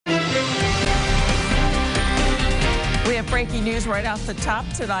Breaking news right off the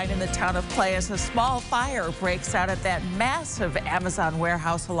top tonight in the town of Clay as a small fire breaks out at that massive Amazon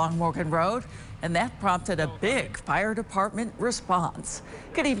warehouse along Morgan Road, and that prompted a big fire department response.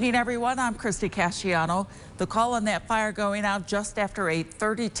 Good evening, everyone. I'm Christy Casciano. The call on that fire going out just after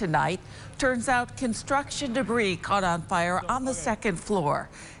 8:30 tonight. Turns out construction debris caught on fire on the second floor.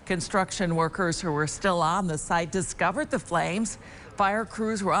 Construction workers who were still on the site discovered the flames. Fire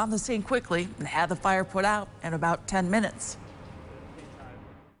crews were on the scene quickly and had the fire put out in about 10 minutes.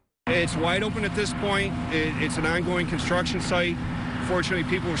 It's wide open at this point. It's an ongoing construction site. Fortunately,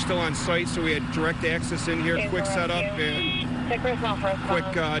 people were still on site, so we had direct access in here, quick setup, and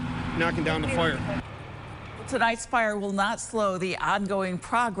quick knocking down the fire. Tonight's fire will not slow the ongoing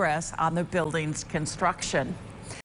progress on the building's construction.